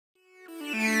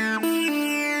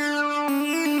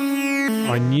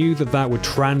I knew that that would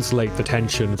translate the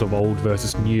tensions of old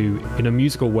versus new in a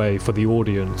musical way for the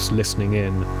audience listening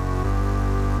in.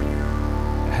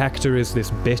 Hector is this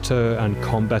bitter and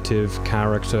combative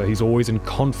character. He's always in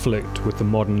conflict with the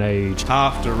modern age.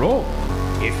 After all,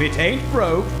 if it ain't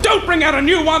broke, don't bring out a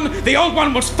new one! The old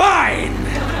one was fine!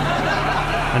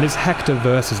 And it's Hector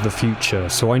versus the future,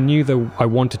 so I knew that I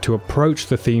wanted to approach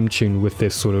the theme tune with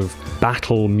this sort of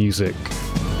battle music.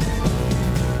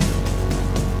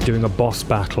 Doing a boss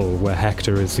battle where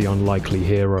Hector is the unlikely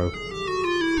hero.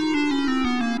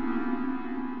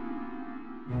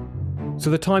 So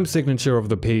the time signature of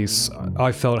the piece,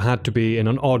 I felt, had to be in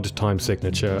an odd time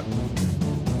signature.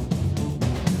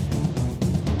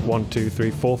 1, 2, 3,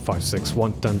 4, 5, 6,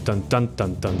 1 dun dun dun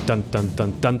dun dun dun dun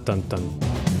dun dun dun dun.